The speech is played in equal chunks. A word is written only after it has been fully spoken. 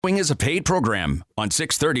Is a paid program on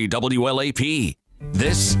 630 WLAP.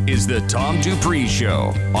 This is the Tom Dupree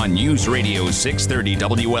Show on News Radio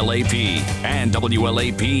 630 WLAP and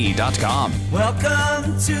WLAP.com.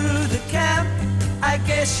 Welcome to the camp. I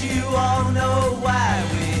guess you all know why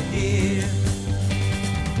we're here.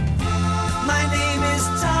 My name is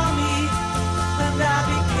Tommy, and I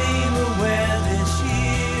became aware this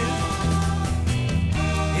year.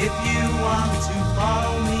 If you want to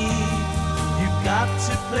follow me, got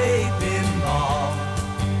to play pinball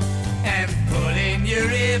and put in your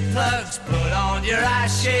earplugs, put on your eye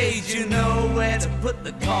shades, you know where to put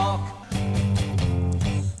the cork.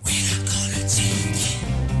 We're not gonna take it.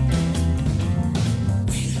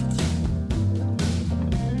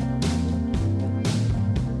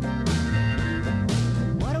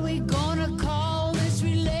 What are we gonna call this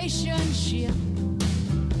relationship?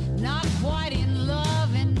 Not quite in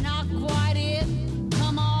love and not quite it.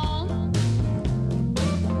 Come on.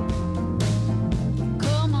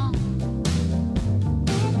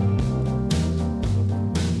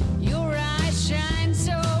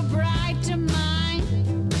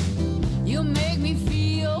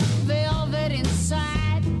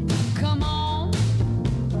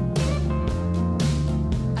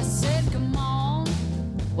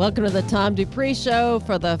 Welcome to the Tom Dupree Show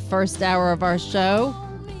for the first hour of our show.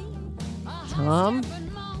 Tom,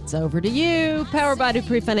 it's over to you. Powered by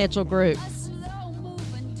Dupree Financial Group.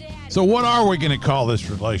 So what are we going to call this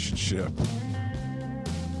relationship?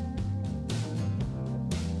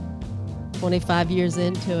 25 years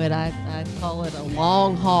into it, I call it a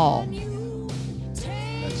long haul.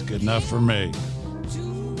 That's good enough for me.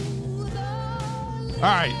 All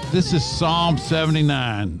right, this is Psalm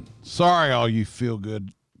 79. Sorry, all you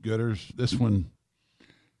feel-gooders. This one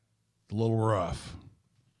a little rough.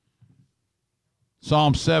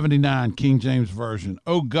 Psalm 79, King James Version.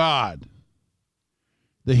 O God,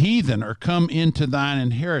 the heathen are come into thine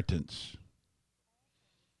inheritance.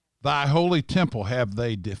 Thy holy temple have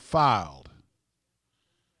they defiled.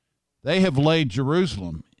 They have laid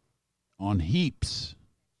Jerusalem on heaps.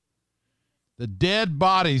 The dead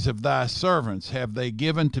bodies of thy servants have they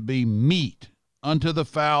given to be meat unto the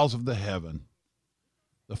fowls of the heaven,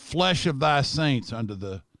 the flesh of thy saints unto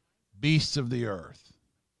the beasts of the earth.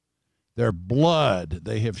 Their blood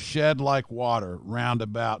they have shed like water round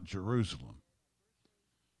about Jerusalem.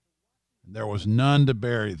 And there was none to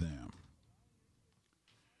bury them.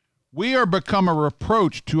 We are become a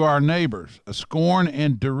reproach to our neighbors, a scorn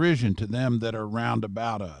and derision to them that are round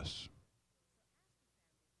about us.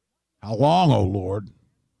 How long, O Lord?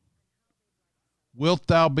 Wilt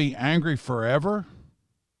thou be angry forever?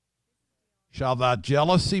 Shall thy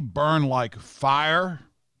jealousy burn like fire?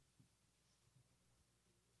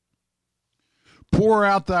 Pour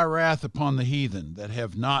out thy wrath upon the heathen that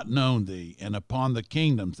have not known thee, and upon the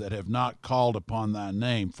kingdoms that have not called upon thy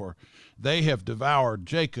name, for they have devoured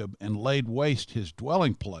Jacob and laid waste his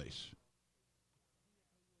dwelling place.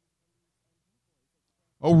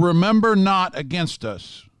 O remember not against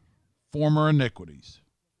us former iniquities.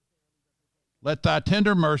 Let thy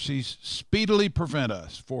tender mercies speedily prevent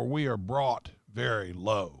us, for we are brought very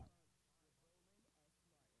low.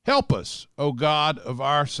 Help us, O God of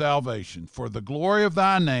our salvation, for the glory of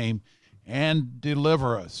thy name, and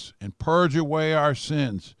deliver us, and purge away our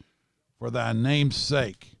sins for thy name's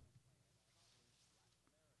sake.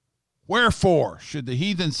 Wherefore should the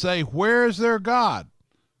heathen say, where is their God?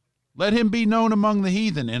 Let him be known among the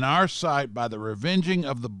heathen in our sight by the revenging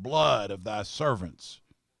of the blood of thy servants,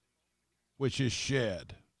 which is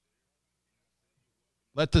shed.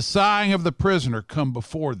 Let the sighing of the prisoner come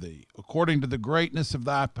before thee, according to the greatness of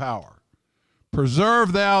thy power.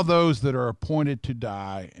 Preserve thou those that are appointed to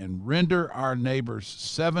die, and render our neighbors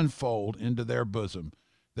sevenfold into their bosom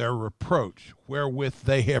their reproach, wherewith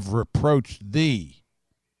they have reproached thee,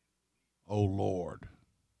 O Lord.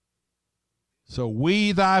 So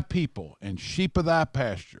we, thy people, and sheep of thy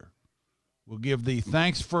pasture, will give thee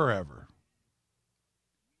thanks forever.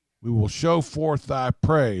 We will show forth thy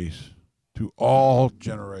praise to all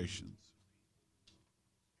generations.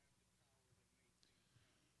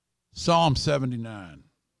 Psalm 79.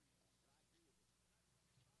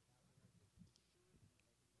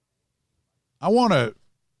 I want to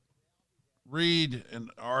read an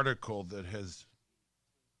article that has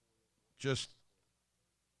just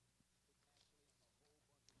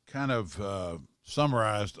kind of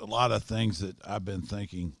summarized a lot of things that I've been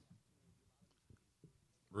thinking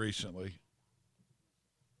recently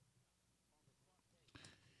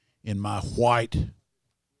in my white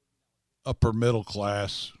upper middle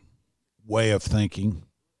class way of thinking.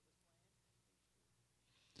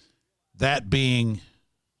 That being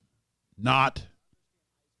not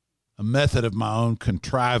a method of my own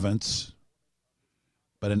contrivance,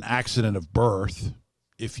 but an accident of birth,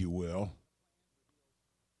 if you will.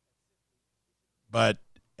 But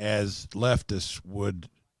as leftists would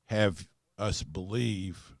have us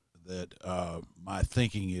believe that my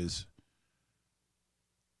thinking is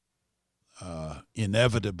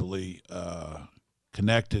inevitably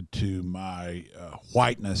connected to my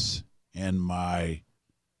whiteness and my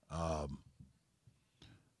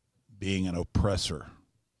being an oppressor.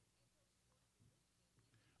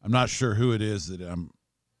 I'm not sure who it is that I'm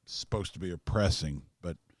supposed to be oppressing,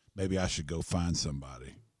 but maybe I should go find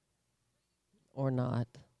somebody. Or not.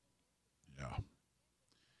 Yeah.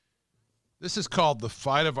 This is called The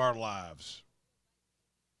Fight of Our Lives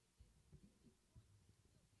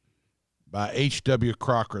by H.W.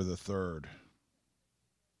 Crocker III.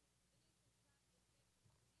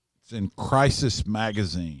 It's in Crisis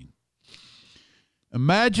Magazine.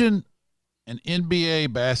 Imagine an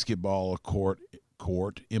NBA basketball court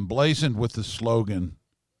emblazoned with the slogan,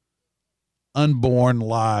 "Unborn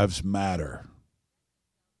Lives Matter."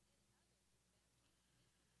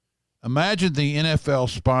 Imagine the NFL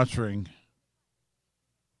sponsoring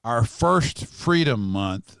our first Freedom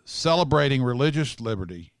Month, celebrating religious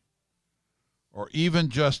liberty, or even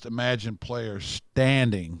just imagine players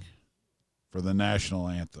standing for the national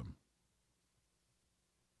anthem.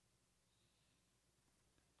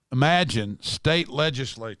 Imagine state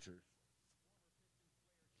legislatures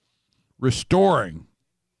restoring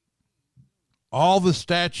all the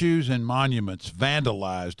statues and monuments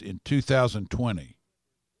vandalized in 2020,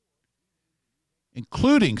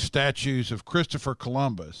 including statues of Christopher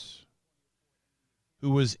Columbus,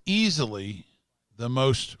 who was easily the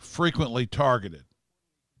most frequently targeted.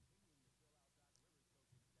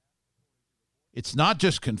 It's not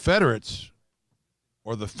just Confederates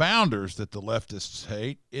or the founders that the leftists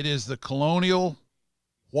hate. It is the colonial,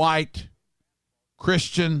 white,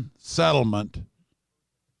 Christian settlement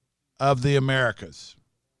of the Americas.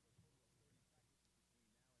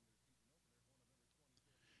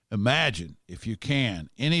 Imagine, if you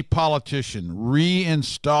can, any politician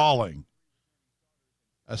reinstalling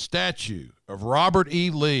a statue of Robert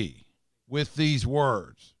E. Lee with these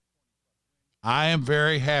words, "I am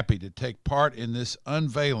very happy to take part in this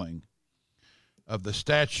unveiling of the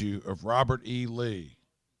statue of Robert E. Lee.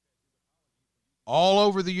 All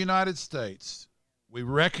over the United States, we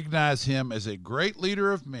recognize him as a great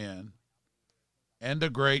leader of men and a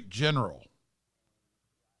great general.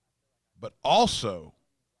 But also,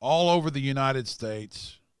 all over the United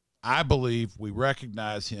States, I believe we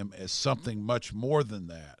recognize him as something much more than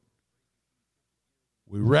that.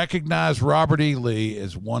 We recognize Robert E. Lee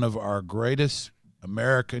as one of our greatest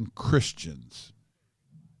American Christians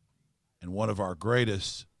and one of our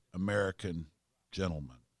greatest American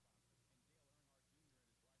gentlemen."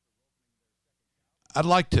 I'd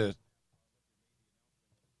like to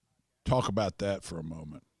talk about that for a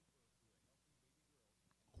moment.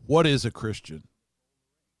 What is a Christian?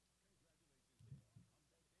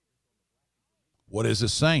 What is a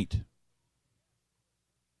saint?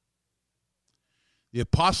 The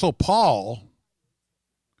Apostle Paul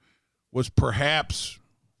was perhaps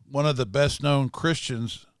one of the best known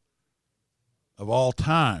Christians of all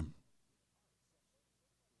time.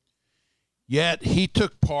 Yet he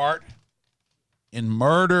took part in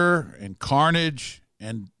murder and carnage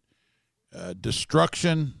and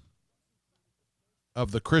destruction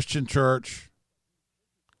of the Christian church,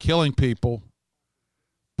 killing people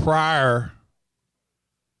prior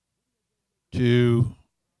to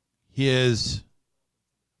his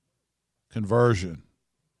conversion.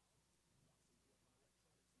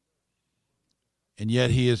 And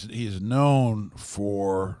yet he is known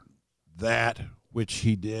for that which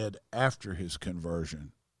he did after his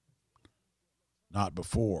conversion, not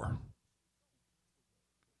before.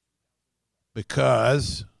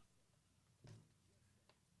 Because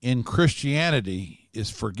in Christianity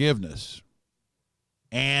is forgiveness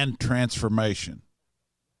and transformation.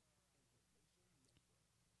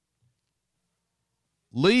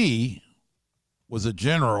 Lee was a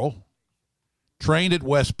general, trained at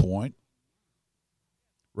West Point,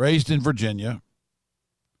 raised in Virginia,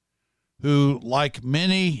 who, like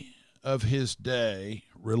many of his day,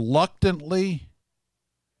 reluctantly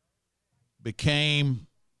became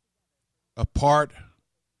a part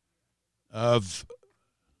of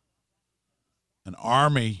an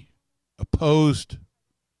army opposed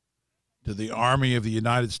to the Army of the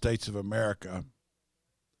United States of America,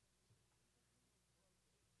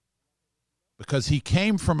 because he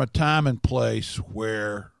came from a time and place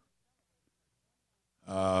where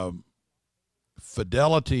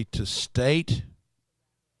fidelity to state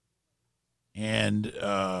and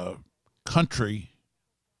country,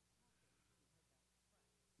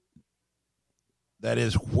 that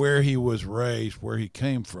is where he was raised, where he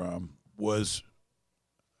came from, was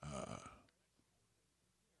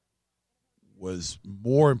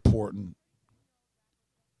more important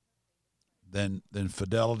than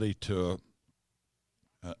fidelity to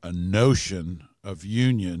a notion of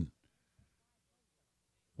union,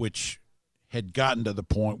 which had gotten to the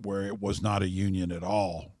point where it was not a union at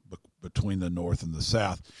all between the North and the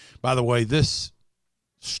South. By the way, this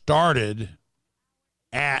started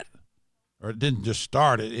at, or it didn't just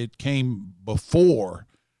start, it came before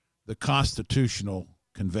the Constitutional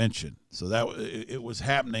Convention. So that it was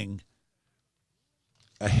happening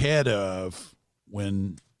ahead of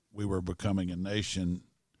when we were becoming a nation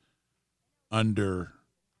under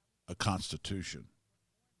a constitution.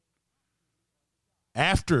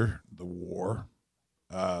 After the war,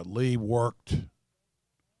 Lee worked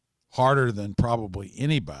harder than probably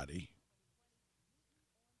anybody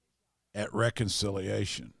at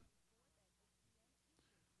reconciliation.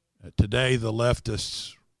 Today, the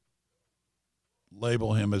leftists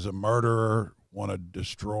label him as a murderer, want to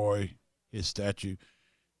destroy his statue.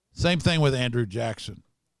 Same thing with Andrew Jackson,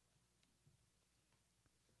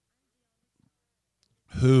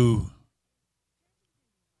 who,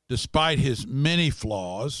 despite his many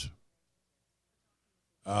flaws,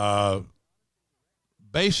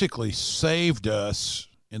 basically saved us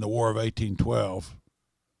in the War of 1812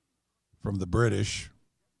 from the British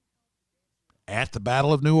at the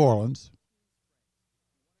Battle of New Orleans.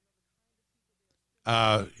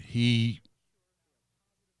 He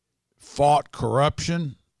fought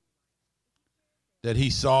corruption that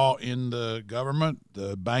he saw in the government,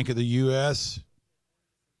 the Bank of the U.S.,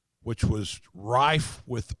 which was rife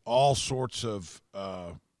with all sorts of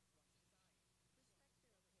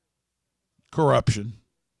corruption,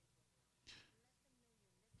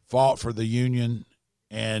 fought for the Union,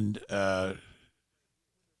 and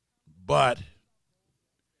but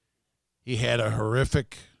he had a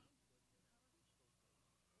horrific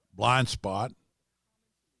blind spot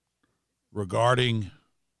regarding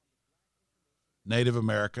Native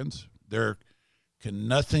Americans. There can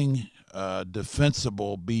nothing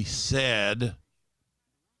defensible be said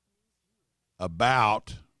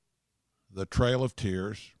about the Trail of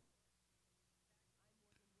Tears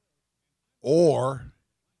or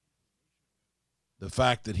the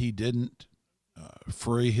fact that he didn't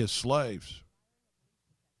free his slaves.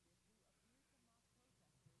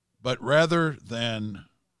 But rather than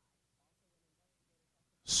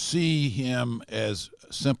see him as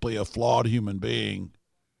simply a flawed human being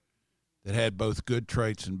that had both good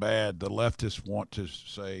traits and bad, the leftists want to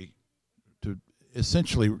say, to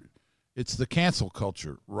essentially, it's the cancel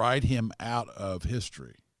culture, write him out of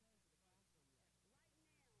history.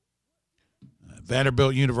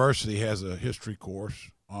 Vanderbilt University has a history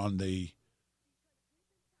course on the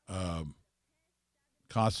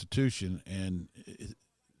Constitution, and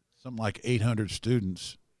something like 800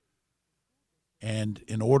 students. And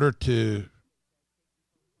in order to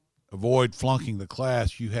avoid flunking the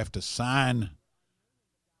class, you have to sign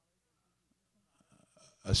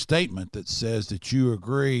a statement that says that you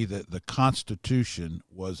agree that the Constitution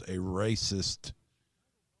was a racist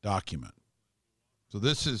document. So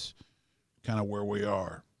this is kind of where we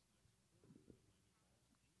are.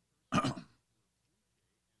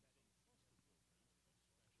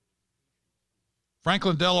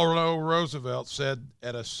 Franklin Delano Roosevelt said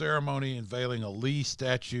at a ceremony unveiling a Lee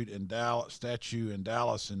statue in Dallas in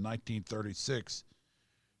 1936,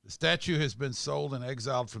 "The statue has been sold and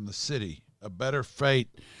exiled from the city, a better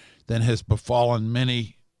fate than has befallen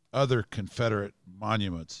many other Confederate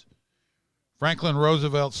monuments." Franklin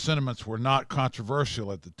Roosevelt's sentiments were not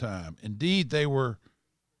controversial at the time. Indeed, they were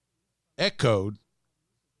echoed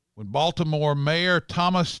when Baltimore Mayor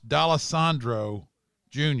Thomas D'Alessandro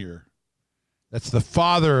Jr., that's the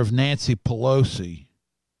father of Nancy Pelosi,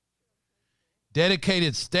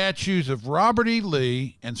 dedicated statues of Robert E.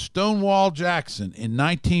 Lee and Stonewall Jackson in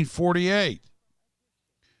 1948,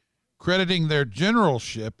 crediting their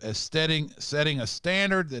generalship as setting a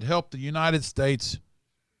standard that helped the United States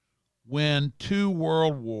win 2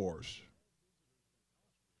 world wars.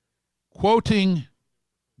 Quoting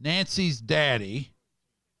Nancy's daddy,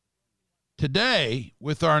 "Today,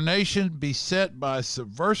 with our nation beset by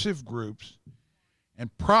subversive groups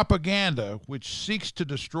and propaganda which seeks to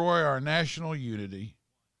destroy our national unity,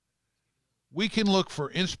 we can look for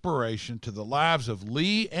inspiration to the lives of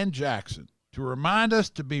Lee and Jackson to remind us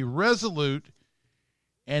to be resolute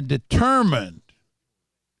and determined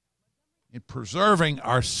in preserving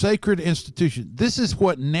our sacred institution." This is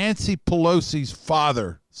what Nancy Pelosi's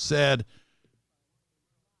father said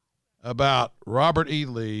about Robert E.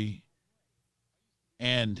 Lee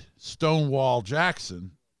and Stonewall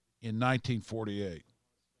Jackson in 1948.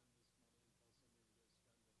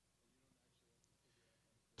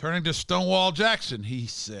 Turning to Stonewall Jackson, he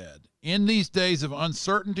said, "In these days of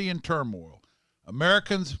uncertainty and turmoil,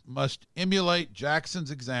 Americans must emulate Jackson's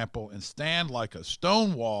example and stand like a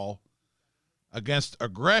stone wall against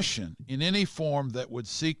aggression in any form that would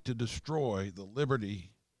seek to destroy the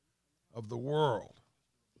liberty of the world."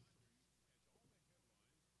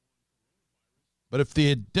 But if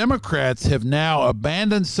the Democrats have now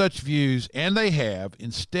abandoned such views, and they have,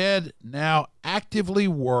 instead now actively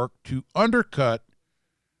work to undercut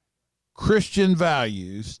Christian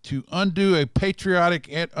values, to undo a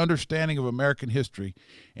patriotic understanding of American history,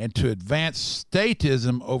 and to advance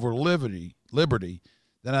statism over liberty,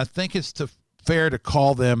 then I think it's fair to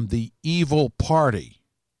call them the evil party.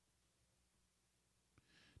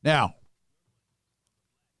 Now,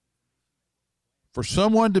 for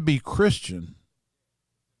someone to be Christian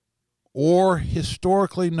or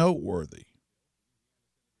historically noteworthy,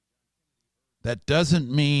 that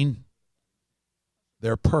doesn't mean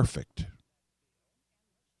they're perfect.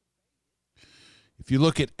 If you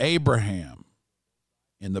look at Abraham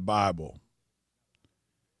in the Bible,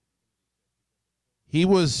 he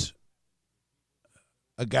was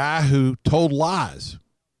a guy who told lies.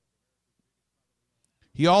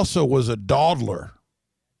 He also was a dawdler.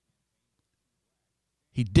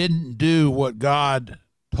 He didn't do what God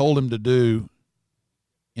told him to do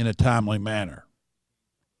in a timely manner.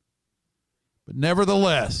 But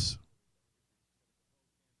nevertheless,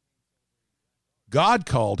 God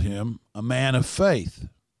called him a man of faith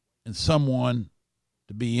and someone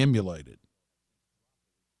to be emulated.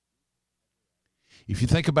 If you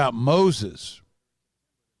think about Moses,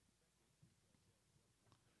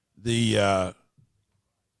 the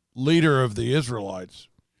leader of the Israelites,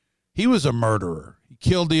 he was a murderer. He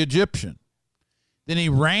killed the Egyptian. Then he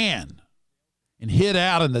ran and hid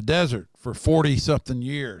out in the desert for 40-something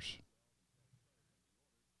years.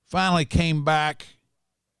 Finally came back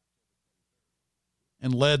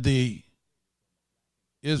and led the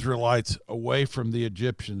Israelites away from the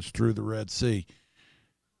Egyptians through the Red Sea.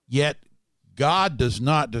 Yet God does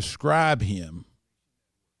not describe him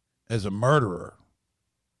as a murderer.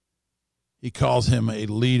 He calls him a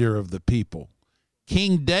leader of the people.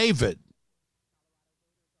 King David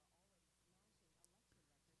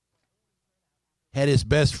had his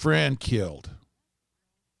best friend killed,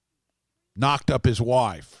 knocked up his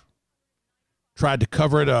wife, tried to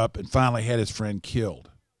cover it up, and finally had his friend killed.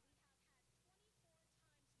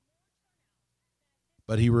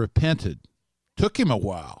 But he repented. Took him a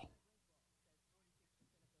while.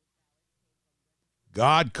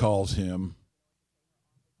 God calls him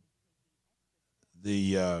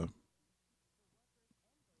the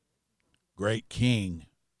great king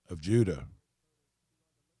of Judah.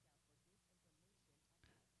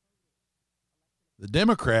 The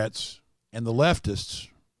Democrats and the leftists,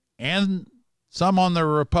 and some on the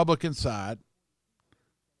Republican side,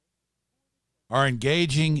 are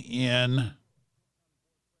engaging in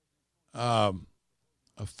a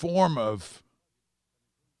form of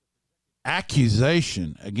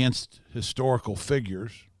accusation against historical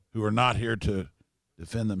figures who are not here to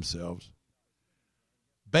defend themselves,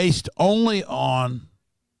 based only on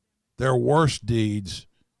their worst deeds,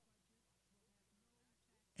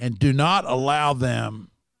 and do not allow them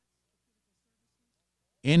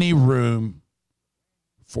any room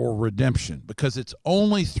for redemption, because it's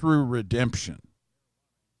only through redemption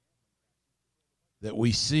that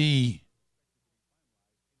we see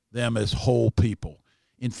them as whole people.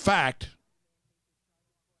 In fact,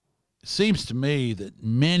 it seems to me that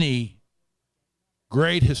many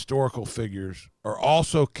great historical figures are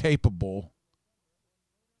also capable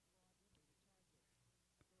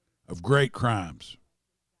of great crimes.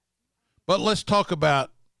 But let's talk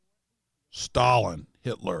about Stalin,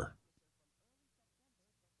 Hitler,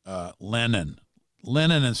 Lenin.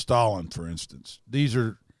 Lenin and Stalin, for instance. These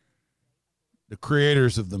are the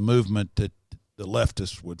creators of the movement that the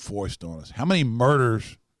leftists would foist on us. How many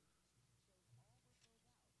murders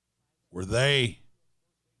were they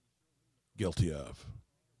guilty of?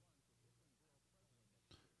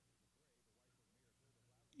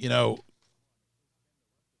 You know,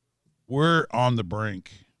 we're on the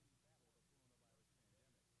brink.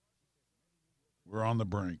 We're on the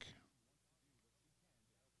brink.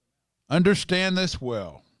 Understand this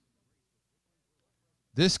well.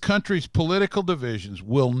 This country's political divisions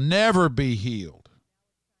will never be healed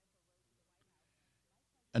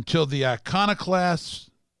until the iconoclasts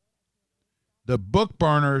The book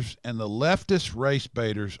burners and the leftist race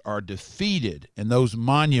baiters are defeated, and those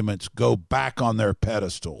monuments go back on their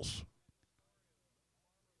pedestals.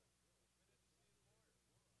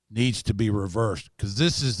 Needs to be reversed, because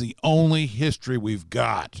this is the only history we've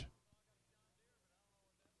got.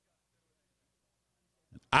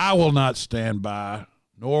 I will not stand by,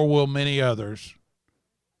 nor will many others,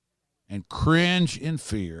 and cringe in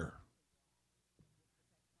fear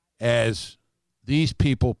as these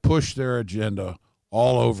people push their agenda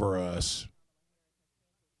all over us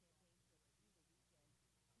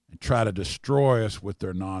and try to destroy us with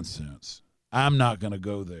their nonsense. I'm not going to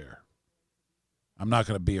go there. I'm not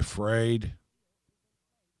going to be afraid.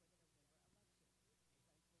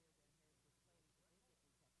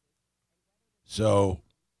 So,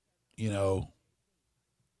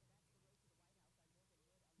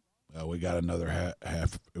 well, we got another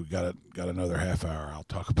half. We got another half hour. I'll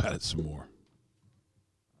talk about it some more.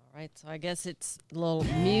 All right, so I guess it's a little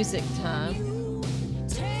music time.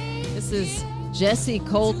 This is Jesse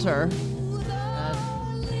Coulter.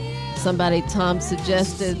 Somebody Tom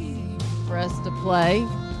suggested for us to play.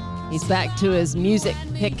 He's back to his music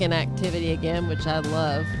picking activity again, which I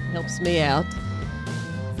love. Helps me out.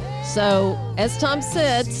 So, as Tom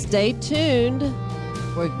said, stay tuned.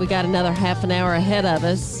 We got another half an hour ahead of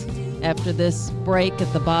us after this break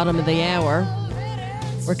at the bottom of the hour.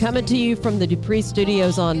 We're coming to you from the Dupree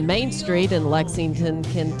Studios on Main Street in Lexington,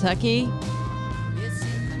 Kentucky.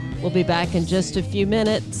 We'll be back in just a few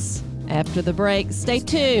minutes after the break. Stay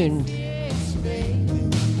tuned.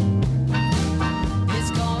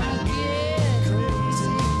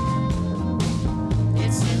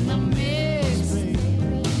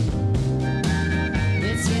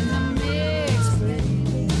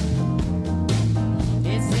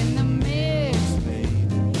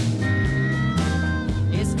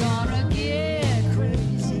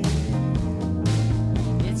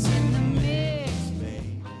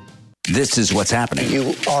 This is what's happening.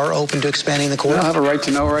 You are open to expanding the court? They'll have a right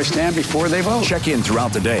to know where I stand before they vote. Check in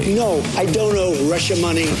throughout the day. No, I don't owe Russia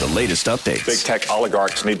money. The latest updates. Big tech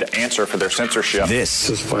oligarchs need to answer for their censorship. This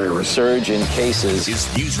is fire. A surge in cases.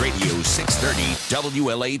 Is News Radio 630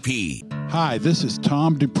 WLAP. Hi, this is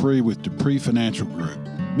Tom Dupree with Dupree Financial Group.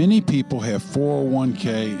 Many people have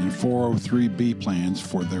 401k and 403b plans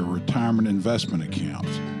for their retirement investment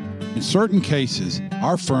accounts. In certain cases,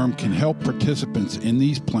 our firm can help participants in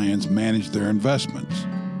these plans manage their investments.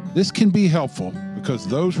 This can be helpful because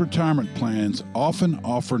those retirement plans often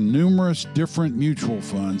offer numerous different mutual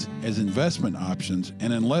funds as investment options,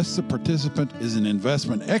 and unless the participant is an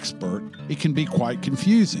investment expert, it can be quite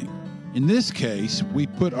confusing. In this case, we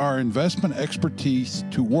put our investment expertise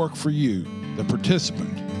to work for you, the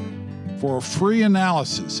participant. For a free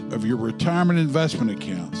analysis of your retirement investment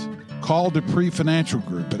accounts, call Dupree Financial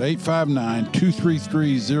Group at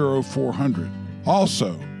 859-233-0400.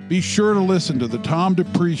 Also, be sure to listen to the Tom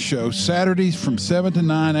Dupree Show Saturdays from 7 to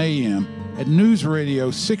 9 a.m. at News Radio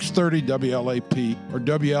 630 WLAP or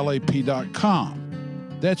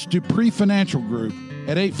WLAP.com. That's Dupree Financial Group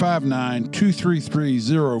at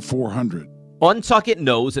 859-233-0400. Untuckit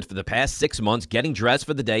knows that for the past 6 months, getting dressed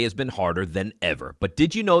for the day has been harder than ever. But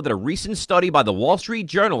did you know that a recent study by the Wall Street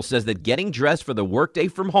Journal says that getting dressed for the workday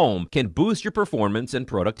from home can boost your performance and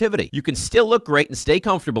productivity? You can still look great and stay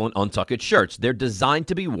comfortable in Untuckit shirts. They're designed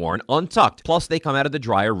to be worn untucked. Plus, they come out of the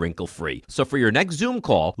dryer wrinkle-free. So for your next Zoom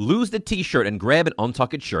call, lose the t-shirt and grab an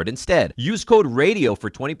Untuckit shirt instead. Use code RADIO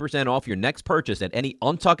for 20% off your next purchase at any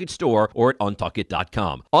Untuckit store or at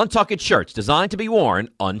untuckit.com. Untuckit shirts designed to be worn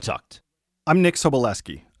untucked. I'm Nick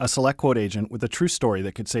Soboleski, a Select Quote agent with a true story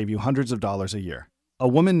that could save you hundreds of dollars a year. A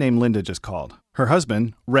woman named Linda just called. Her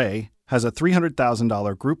husband, Ray, has a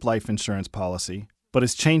 $300,000 group life insurance policy, but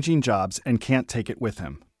is changing jobs and can't take it with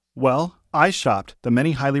him. Well, I shopped the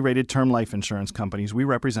many highly rated term life insurance companies we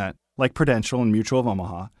represent, like Prudential and Mutual of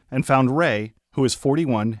Omaha, and found Ray, who is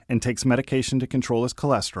 41 and takes medication to control his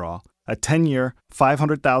cholesterol, a 10-year,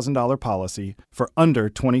 $500,000 policy for under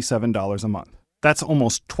 $27 a month. That's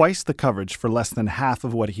almost twice the coverage for less than half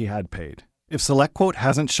of what he had paid. If SelectQuote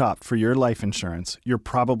hasn't shopped for your life insurance, you're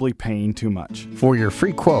probably paying too much. For your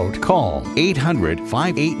free quote, call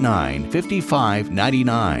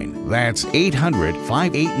 800-589-5599. That's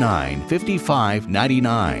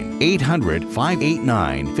 800-589-5599.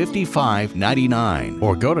 800-589-5599.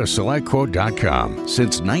 Or go to SelectQuote.com.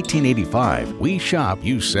 Since 1985, we shop,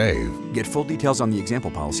 you save. Get full details on the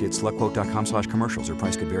example policy at SelectQuote.com/commercials. Or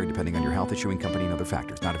price could vary depending on your health, issuing company, and other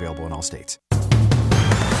factors. Not available in all states.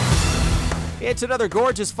 It's another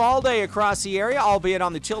gorgeous fall day across the area, albeit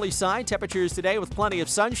on the chilly side. Temperatures today with plenty of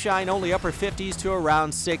sunshine, only upper 50s to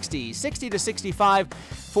around 60. 60 to 65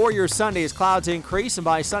 for your Sunday as clouds increase, and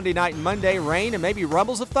by Sunday night and Monday, rain and maybe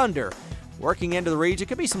rumbles of thunder. Working into the region,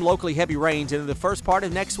 could be some locally heavy rains into the first part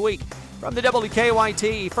of next week. From the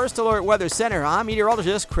WKYT First Alert Weather Center, I'm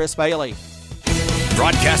meteorologist Chris Bailey.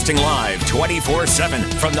 Broadcasting live 24/7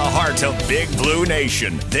 from the heart of Big Blue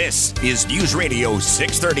Nation. This is News Radio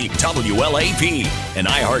 630 WLAP, an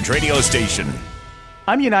iHeart radio station.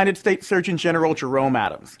 I'm United States Surgeon General Jerome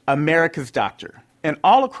Adams, America's doctor. And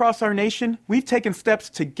all across our nation, we've taken steps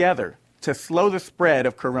together to slow the spread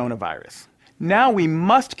of coronavirus. Now we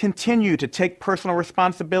must continue to take personal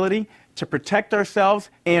responsibility to protect ourselves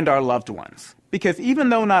and our loved ones. Because even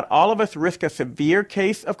though not all of us risk a severe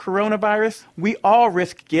case of coronavirus, we all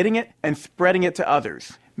risk getting it and spreading it to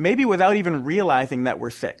others, maybe without even realizing that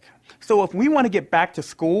we're sick. So if we want to get back to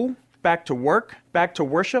school, back to work, back to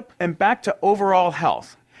worship, and back to overall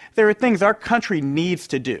health, there are things our country needs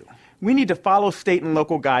to do. We need to follow state and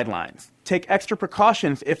local guidelines, take extra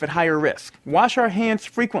precautions if at higher risk, wash our hands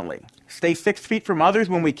frequently, stay 6 feet from others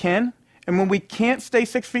when we can, and when we can't stay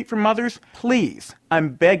 6 feet from others, please, I'm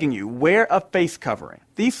begging you, wear a face covering.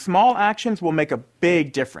 These small actions will make a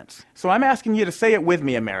big difference. So I'm asking you to say it with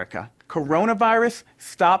me, America. Coronavirus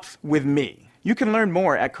stops with me. You can learn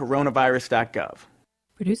more at coronavirus.gov.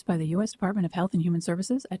 Produced by the U.S. Department of Health and Human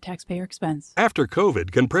Services at taxpayer expense. After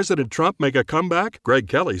COVID, can President Trump make a comeback? Greg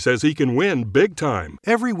Kelly says he can win big time.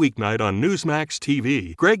 Every weeknight on Newsmax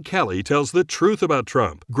TV, Greg Kelly tells the truth about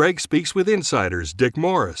Trump. Greg speaks with insiders Dick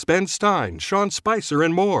Morris, Ben Stein, Sean Spicer,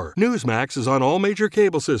 and more. Newsmax is on all major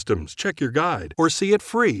cable systems. Check your guide or see it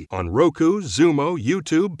free on Roku, Zumo,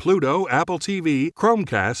 YouTube, Pluto, Apple TV,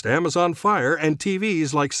 Chromecast, Amazon Fire, and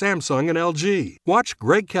TVs like Samsung and LG. Watch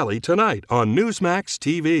Greg Kelly tonight on Newsmax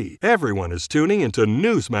TV. Everyone is tuning into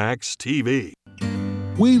Newsmax TV.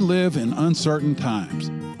 We live in uncertain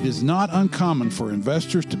times. It is not uncommon for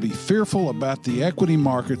investors to be fearful about the equity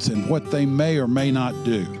markets and what they may or may not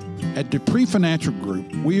do. At Dupree Financial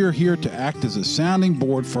Group, we are here to act as a sounding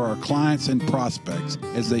board for our clients and prospects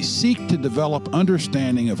as they seek to develop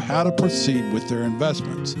understanding of how to proceed with their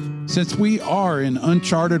investments. Since we are in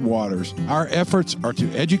uncharted waters, our efforts are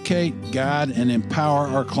to educate, guide, and empower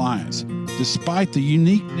our clients. Despite the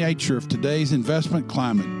unique nature of today's investment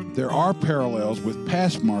climate, there are parallels with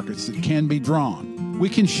past markets that can be drawn. We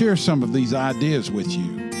can share some of these ideas with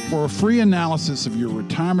you. For a free analysis of your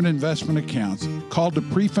retirement investment accounts, call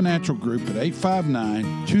Dupree Financial Group at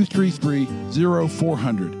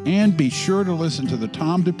 859-233-0400. And be sure to listen to the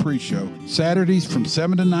Tom Dupree Show, Saturdays from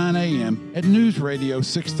 7 to 9 a.m. at News Radio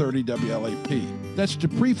 630 WLAP. That's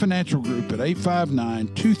Dupree Financial Group at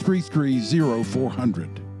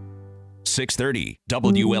 859-233-0400. 630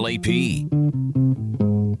 WLAP.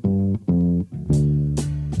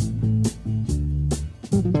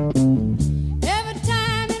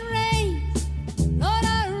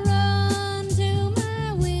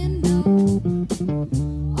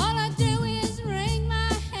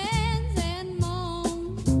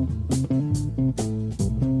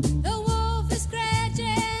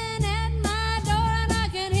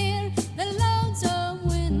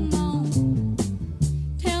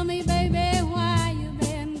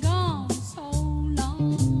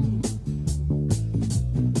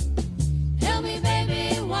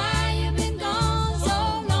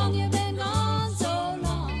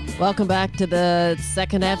 Welcome back to the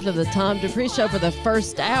second half of the Tom Dupree Show for the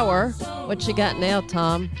first hour. What you got now,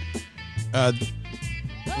 Tom?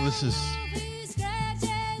 This is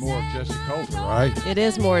more of Jesse Coulter, right? It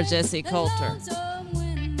is more of Jesse Coulter.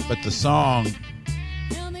 But the song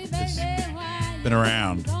has been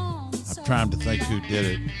around. I'm trying to think who did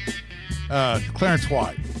it. Clarence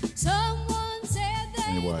White.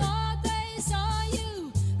 Anyway,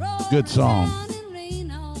 good song.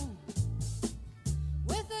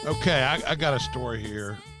 Okay, I got a story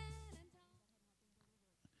here.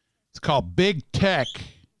 It's called Big Tech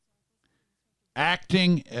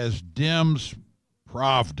Acting as Dems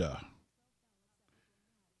Pravda.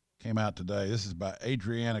 Came out today. This is by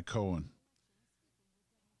Adriana Cohen.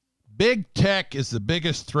 Big tech is the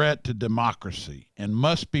biggest threat to democracy and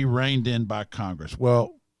must be reined in by Congress.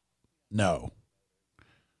 Well, no.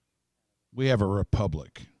 We have a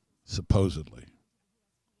republic, supposedly.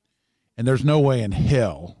 And there's no way in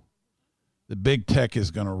hell that big tech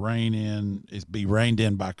is going to be reined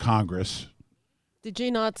in by Congress. Did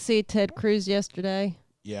you not see Ted Cruz yesterday?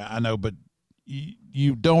 Yeah, I know, but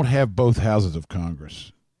you don't have both houses of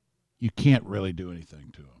Congress. You can't really do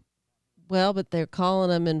anything to them. Well, but they're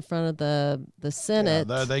calling him in front of the Senate.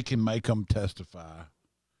 Yeah, they can make them testify.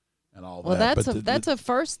 and all well, that. That's a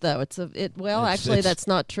first though. Actually, that's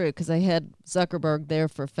not true because they had Zuckerberg there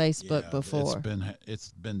for Facebook before.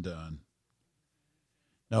 It's been done.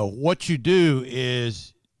 No, what you do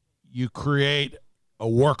is you create a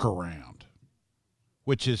workaround,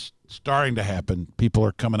 which is starting to happen. People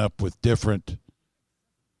are coming up with different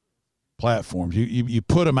platforms. You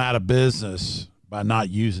put them out of business by not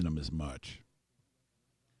using them as much.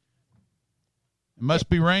 It must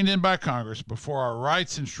be reined in by Congress before our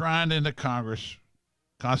rights enshrined in the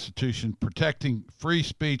Constitution protecting free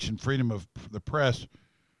speech and freedom of the press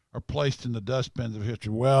are placed in the dustbins of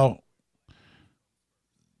history. Well,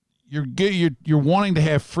 you're wanting to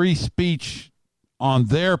have free speech on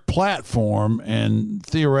their platform, and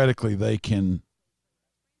theoretically they can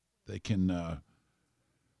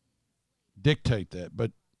dictate that.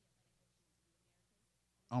 But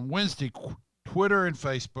on Wednesday, Twitter and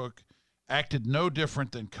Facebook acted no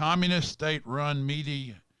different than communist state-run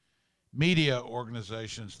media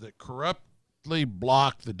organizations that corruptly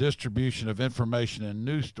block the distribution of information and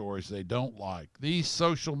news stories they don't like. These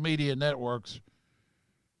social media networks,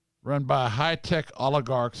 run by high-tech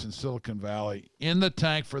oligarchs in Silicon Valley, in the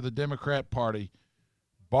tank for the Democrat Party,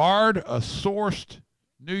 barred a sourced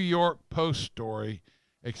New York Post story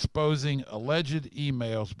exposing alleged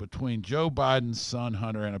emails between Joe Biden's son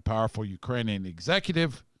Hunter and a powerful Ukrainian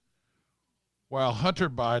executive, while Hunter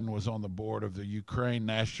Biden was on the board of the Ukraine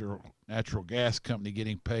natural gas company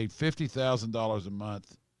getting paid $50,000 a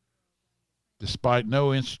month despite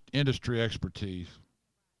no industry expertise.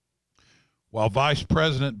 While Vice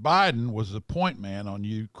President Biden was the point man on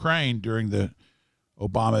Ukraine during the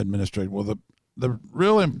Obama administration. Well, the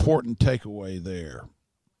real important takeaway there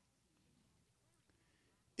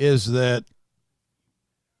is that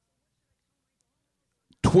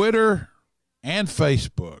Twitter and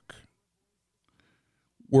Facebook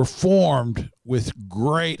were formed with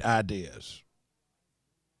great ideas.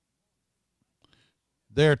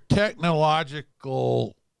 They're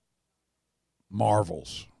technological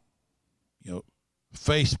marvels.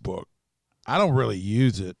 Facebook, I don't really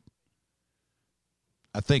use it.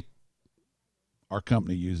 I think our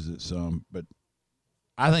company uses it some, but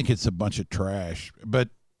I think it's a bunch of trash. But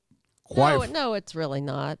no, it's really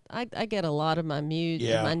not. I get a lot of my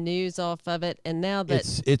news off of it, and now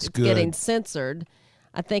that it's good. Getting censored,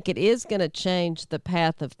 I think it is going to change the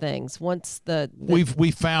path of things. Once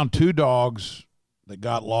we found 2 dogs that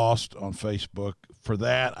got lost on Facebook. For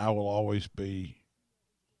that, I will always be.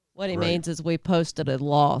 What he means is we posted a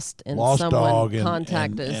lost someone dog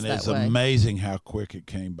contacted us and that it's way. amazing how quick it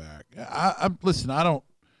came back. I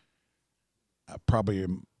probably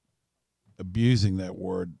am abusing that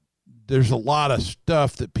word. There's a lot of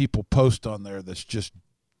stuff that people post on there that's just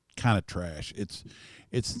kind of trash. It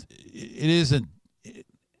isn't.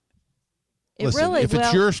 If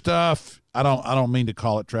it's your stuff, I don't mean to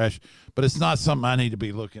call it trash, but it's not something I need to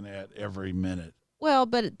be looking at every minute. Well,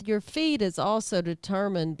 but your feed is also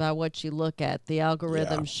determined by what you look at. The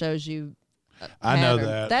algorithm shows you a pattern. I know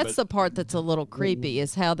that. That's the part that's a little creepy,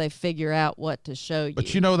 is how they figure out what to show you. But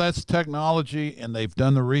that's technology, and they've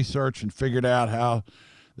done the research and figured out how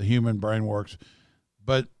the human brain works.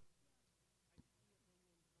 But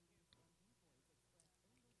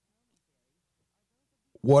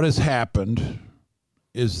what has happened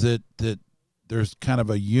is that there's kind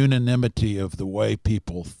of a unanimity of the way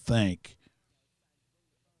people think,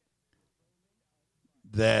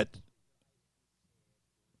 that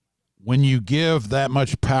when you give that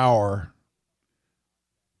much power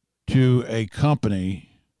to a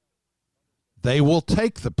company, they will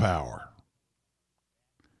take the power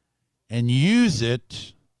and use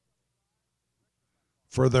it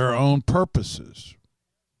for their own purposes.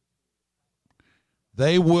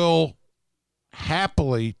 They will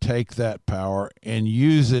happily take that power and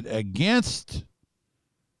use it against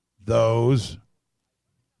those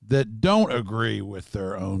that don't agree with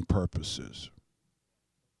their own purposes.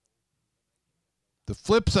 The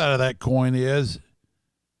flip side of that coin is,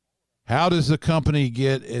 how does the company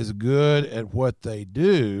get as good at what they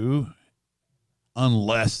do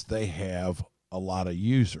unless they have a lot of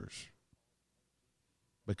users?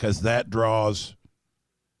 Because that draws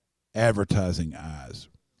advertising eyes.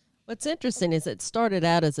 What's interesting is it started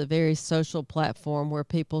out as a very social platform where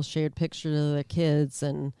people shared pictures of their kids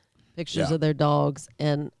and pictures of their dogs,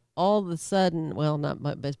 and all of a sudden,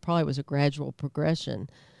 it probably was a gradual progression,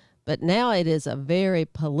 but now it is a very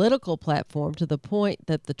political platform, to the point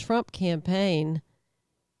that the Trump campaign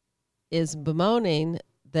is bemoaning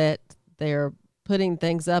that they're putting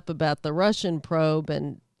things up about the Russian probe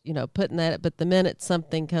and putting that, but the minute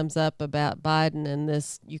something comes up about Biden and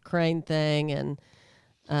this Ukraine thing,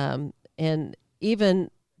 and even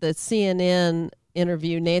the CNN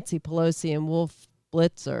interview Nancy Pelosi and Wolf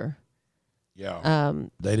Blitzer. Yeah.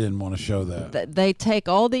 They didn't want to show that. They take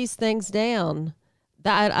all these things down.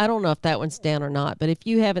 I don't know if that one's down or not, but if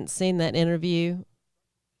you haven't seen that interview,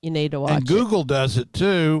 you need to watch it. And Google does it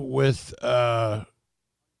too with let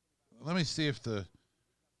me see if that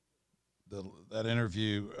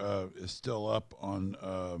interview is still up on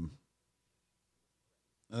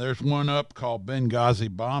there's one up called Benghazi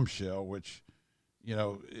Bombshell, which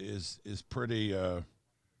is pretty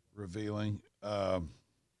revealing.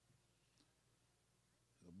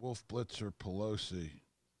 Wolf Blitzer Pelosi.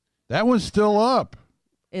 That one's still up.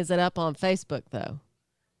 Is it up on Facebook though?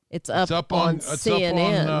 It's up on CNN. It's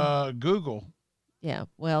up on Google. Yeah.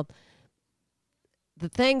 Well, the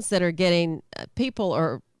things that are getting people,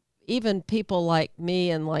 or even people like me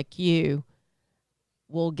and like you,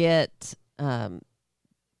 will get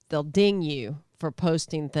they'll ding you for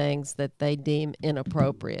posting things that they deem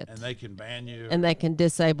inappropriate, and they can ban you, and they can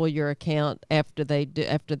disable your account after they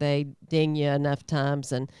ding you enough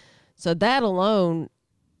times, and so that alone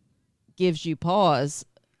gives you pause.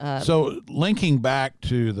 So linking back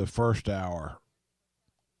to the first hour,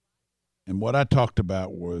 and what I talked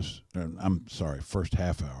about was, first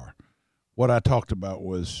half hour. What I talked about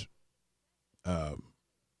was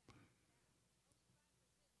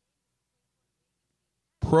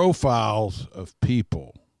profiles of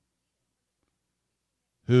people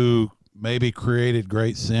who maybe created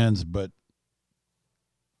great sins but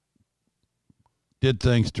did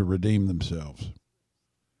things to redeem themselves.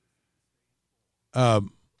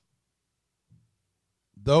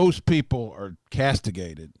 Those people are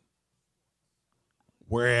castigated,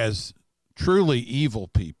 whereas truly evil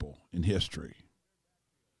people in history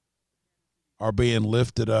are being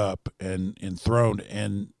lifted up and enthroned.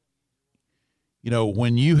 And,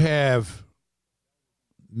 when you have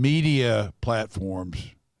media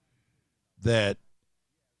platforms that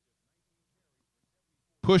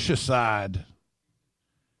push aside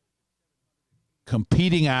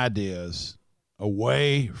competing ideas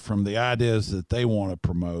away from the ideas that they want to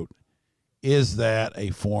promote, is that a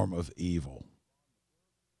form of evil?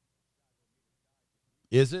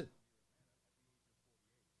 Is it?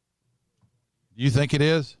 Do you think it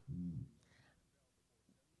is?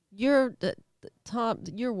 Tom,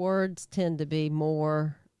 your words tend to be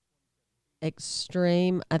more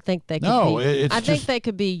extreme. I think they could they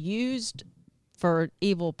could be used for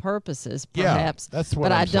evil purposes, perhaps. Yeah, that's what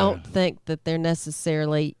but I'm I don't saying. think that they're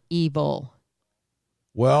necessarily evil.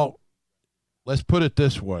 Well, let's put it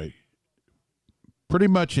this way. Pretty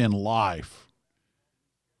much in life,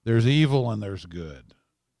 there's evil and there's good.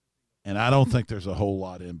 And I don't think there's a whole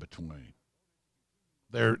lot in between.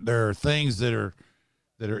 There are things that are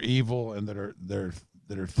evil, and that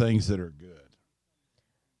are things that are good.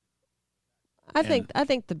 I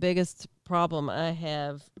think the biggest problem I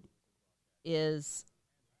have is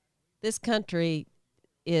this country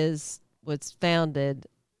was founded,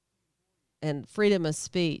 and freedom of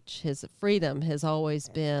speech, freedom has always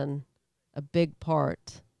been a big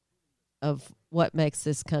part of what makes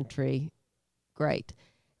this country great.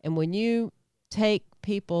 And when you take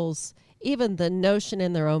people's, even the notion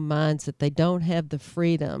in their own minds that they don't have the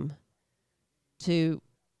freedom to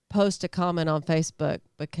post a comment on Facebook,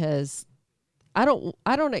 because I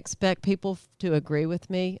don't expect people to agree with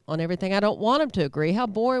me on everything. I don't want them to agree. How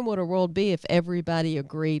boring would a world be if everybody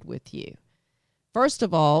agreed with you? First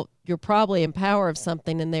of all, you're probably in power of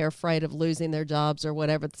something and they're afraid of losing their jobs or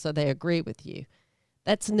whatever, so they agree with you.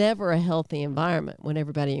 That's never a healthy environment when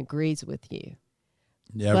everybody agrees with you.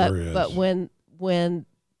 Never is. But when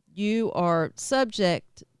you are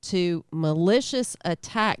subject to malicious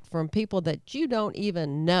attack from people that you don't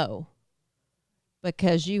even know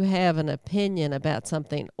because you have an opinion about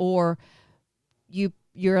something, or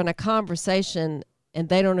you're in a conversation and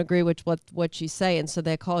they don't agree with what you say, and so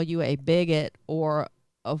they call you a bigot or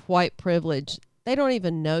a white privilege. They don't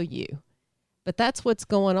even know you. But that's what's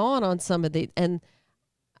going on some of the, and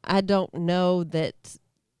I don't know that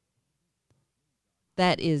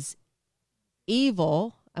is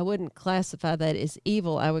evil. I wouldn't classify that as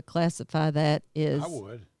evil. I would classify that as... I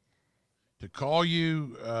would. To call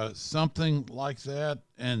you something like that,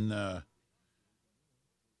 and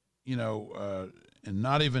and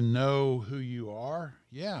not even know who you are,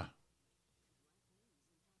 yeah.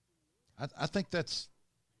 I think that's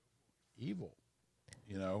evil,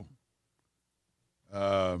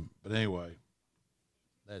 But anyway,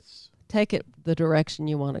 that's... Take it the direction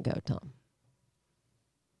you want to go, Tom.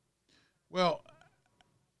 Well,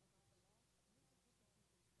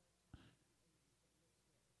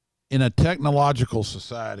 in a technological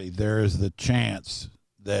society, there is the chance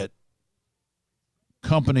that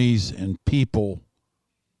companies and people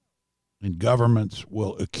and governments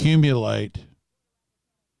will accumulate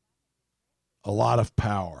a lot of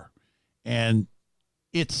power. And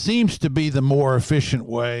it seems to be the more efficient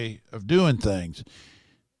way of doing things.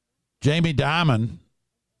 Jamie Dimon,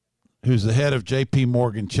 who's the head of J.P.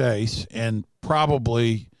 Morgan Chase and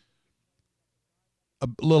probably a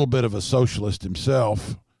little bit of a socialist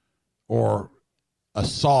himself, or a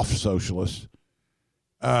soft socialist,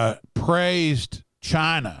 praised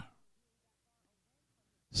China,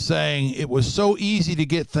 saying it was so easy to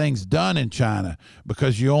get things done in China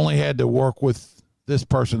because you only had to work with this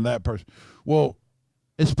person, that person. Well,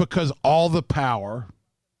 it's because all the power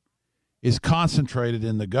is concentrated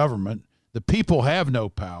in the government. The people have no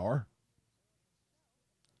power.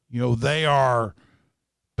 You know, they are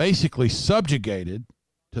basically subjugated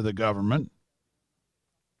to the government.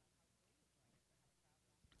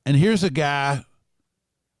 And here's a guy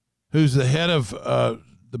who's the head of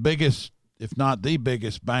the biggest, if not the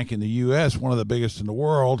biggest bank in the U.S., one of the biggest in the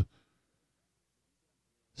world,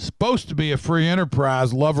 supposed to be a free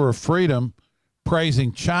enterprise, lover of freedom,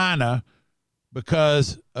 praising China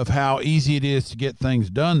because of how easy it is to get things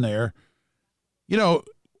done there. You know,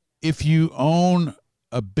 if you own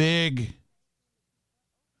a big,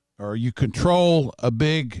 or you control a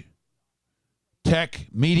big tech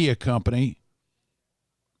media company,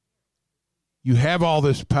 you have all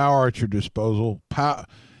this power at your disposal.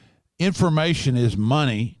 Information is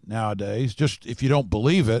money nowadays. Just if you don't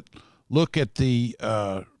believe it, look at the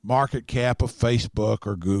market cap of Facebook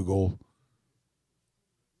or Google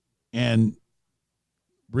and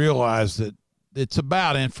realize that it's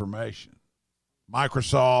about information.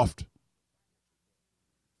 Microsoft,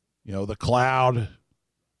 you know, the cloud,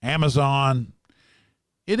 Amazon.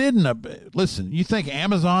 It isn't listen, you think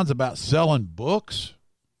Amazon's about selling books?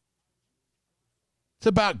 It's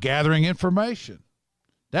about gathering information.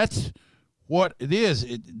 That's what it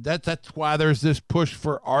is. That's why there's this push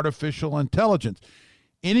for artificial intelligence.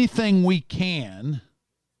 Anything we can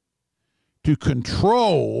to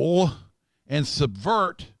control and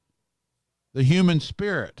subvert the human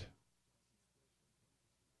spirit.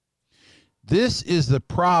 This is the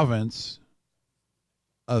province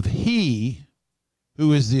of he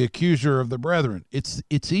who is the accuser of the brethren. It's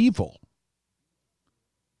evil.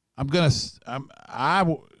 I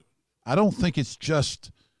don't think it's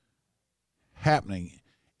just happening.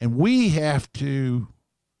 And we have to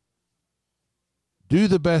do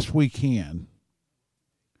the best we can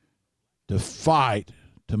to fight,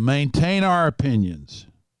 to maintain our opinions,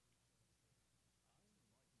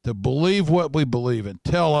 to believe what we believe and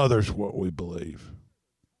tell others what we believe.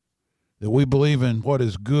 That we believe in what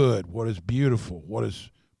is good, what is beautiful, what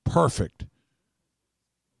is perfect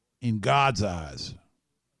in God's eyes.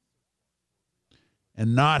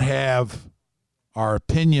 And not have our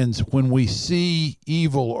opinions when we see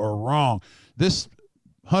evil or wrong. This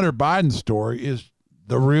Hunter Biden story is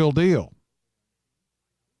the real deal.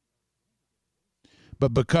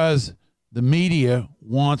 But because the media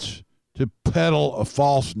wants to peddle a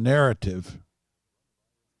false narrative,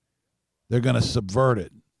 they're going to subvert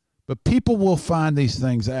it. But people will find these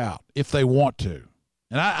things out if they want to.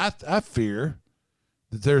 And I fear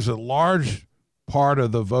that there's a large part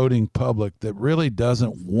of the voting public that really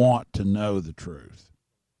doesn't want to know the truth.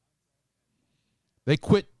 They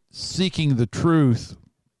quit seeking the truth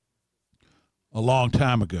a long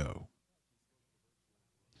time ago.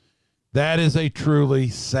 That is a truly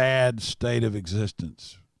sad state of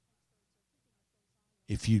existence.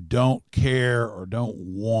 If you don't care or don't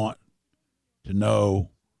want to know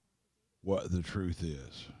what the truth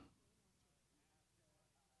is.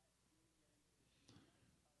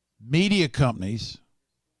 Media companies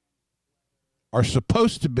are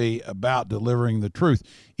supposed to be about delivering the truth.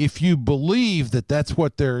 If you believe that that's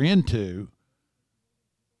what they're into,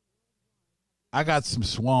 I got some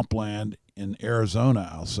swampland in Arizona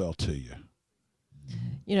I'll sell to you.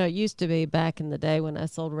 You know, it used to be back in the day when I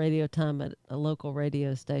sold radio time at a local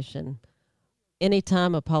radio station,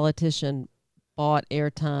 anytime a politician bought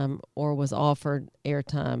airtime or was offered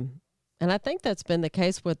airtime, and I think that's been the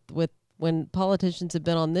case with when politicians have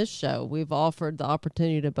been on this show, we've offered the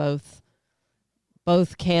opportunity to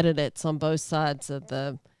both candidates on both sides of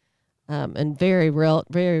the, and very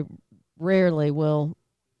rarely will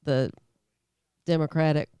the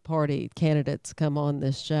Democratic Party candidates come on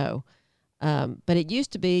this show. But it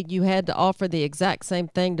used to be you had to offer the exact same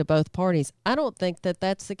thing to both parties. I don't think that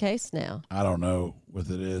that's the case now. I don't know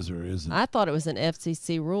whether it is or isn't. I thought it was an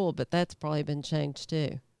FCC rule, but that's probably been changed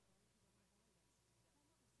too.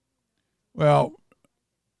 Well,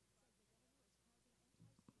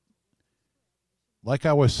 like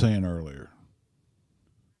I was saying earlier,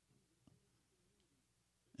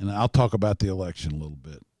 and I'll talk about the election a little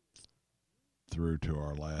bit through to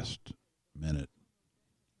our last minute.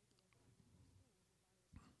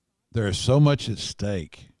 There is so much at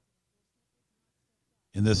stake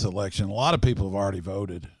in this election. A lot of people have already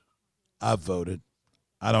voted. I've voted.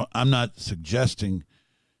 I'm not suggesting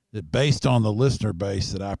that based on the listener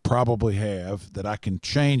base that I probably have, that I can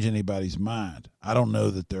change anybody's mind. I don't know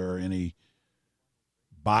that there are any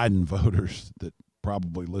Biden voters that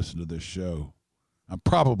probably listen to this show. I'm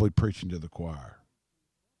probably preaching to the choir.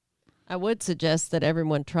 I would suggest that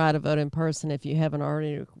everyone try to vote in person if you haven't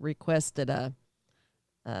already requested a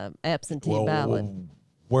absentee ballot.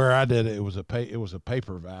 Where I did it, it was a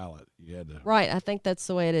paper ballot. You had to. Right, I think that's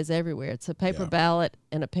the way it is everywhere. It's a paper ballot,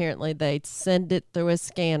 and apparently they send it through a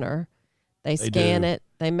scanner. They scan it.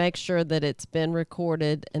 They make sure that it's been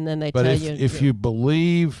recorded, and then they tell you. But if you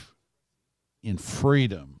believe in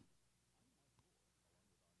freedom,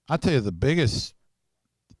 I tell you the biggest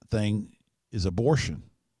thing is abortion,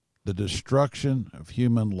 the destruction of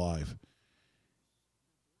human life.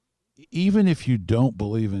 Even if you don't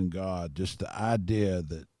believe in God, just the idea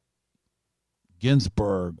that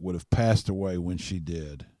Ginsburg would have passed away when she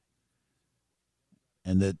did,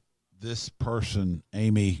 and that this person,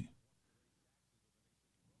 Amy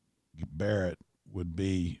Barrett, would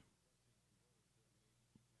be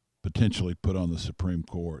potentially put on the Supreme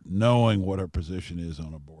Court, knowing what her position is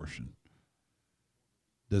on abortion.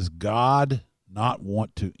 Does God not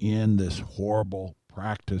want to end this horrible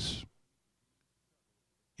practice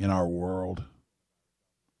in our world?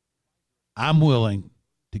 I'm willing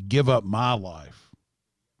to give up my life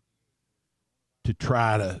to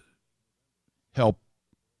try to help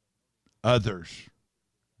others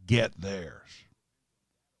get theirs.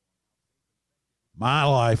 My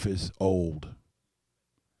life is old.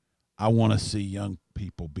 I want to see young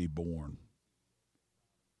people be born.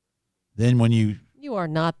 Then when you are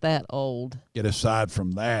not that old. Get aside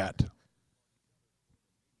from that,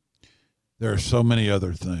 there are so many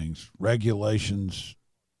other things, regulations,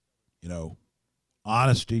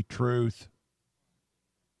 honesty, truth.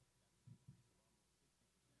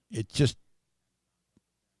 It just,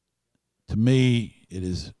 to me, it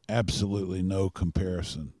is absolutely no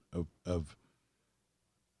comparison of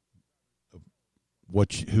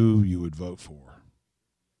who you would vote for.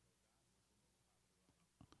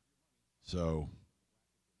 So,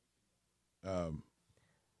 well,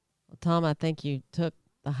 Tom, I think you took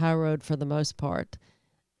the high road for the most part.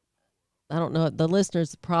 I don't know. The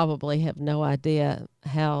listeners probably have no idea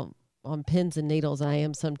how on pins and needles I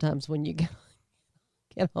am sometimes when you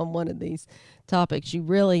get on one of these topics. You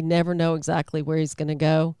really never know exactly where he's going to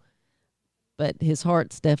go, but his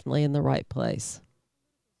heart's definitely in the right place.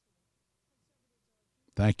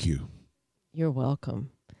 Thank you. You're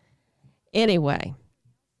welcome. Anyway,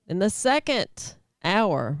 in the second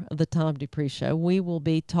hour of the Tom Dupree Show, we will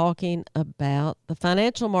be talking about the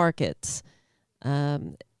financial markets.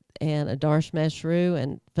 And Adarsh Mashru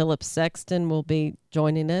and Philip Sexton will be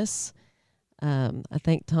joining us. I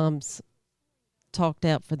think Tom's talked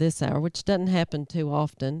out for this hour, which doesn't happen too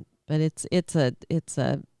often, but it's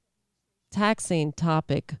a taxing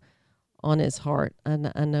topic on his heart.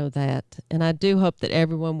 I know that. And I do hope that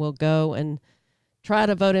everyone will go and try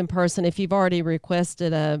to vote in person. If you've already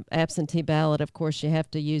requested a absentee ballot, of course, you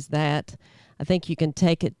have to use that. I think you can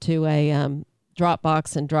take it to a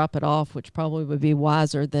Dropbox and drop it off, which probably would be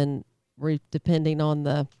wiser than depending on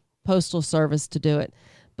the postal service to do it.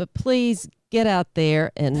 But please get out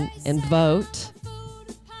there and vote.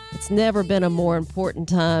 It's never been a more important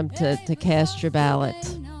time to cast your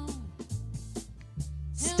ballot.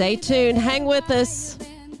 Stay tuned. Hang with us.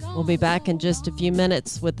 We'll be back in just a few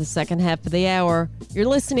minutes with the second half of the hour. You're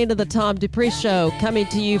listening to the Tom Dupree Show, coming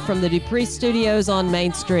to you from the Dupree Studios on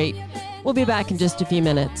Main Street. We'll be back in just a few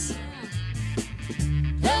minutes.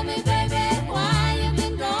 Tell me, baby, why you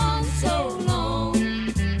been gone so long? We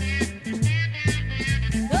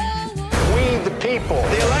the people.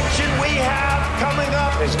 The election we have coming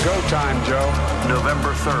up. It's go time, Joe.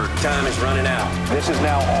 November 3rd. Time is running out. This is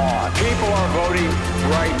now on. People are voting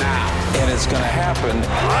right now. And it's going to happen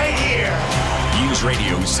right here. News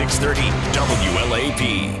Radio 630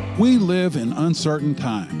 WLAP. We live in uncertain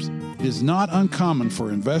times. It is not uncommon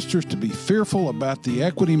for investors to be fearful about the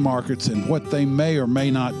equity markets and what they may or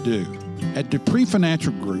may not do. At Dupree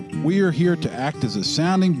Financial Group, we are here to act as a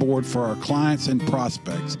sounding board for our clients and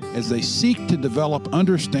prospects as they seek to develop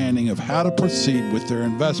understanding of how to proceed with their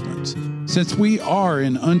investments. Since we are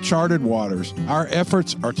in uncharted waters, our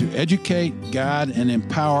efforts are to educate, guide, and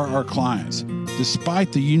empower our clients.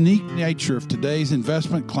 Despite the unique nature of today's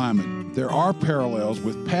investment climate, there are parallels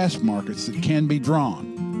with past markets that can be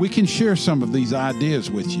drawn. We can share some of these ideas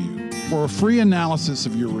with you. For a free analysis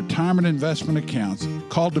of your retirement investment accounts,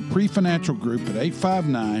 call Dupree Financial Group at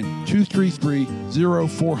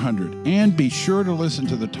 859-233-0400. And be sure to listen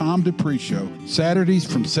to the Tom Dupree Show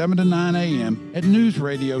Saturdays from 7 to 9 a.m. at News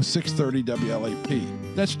Radio 630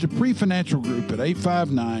 WLAP. That's Dupree Financial Group at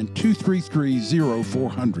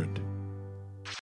 859-233-0400.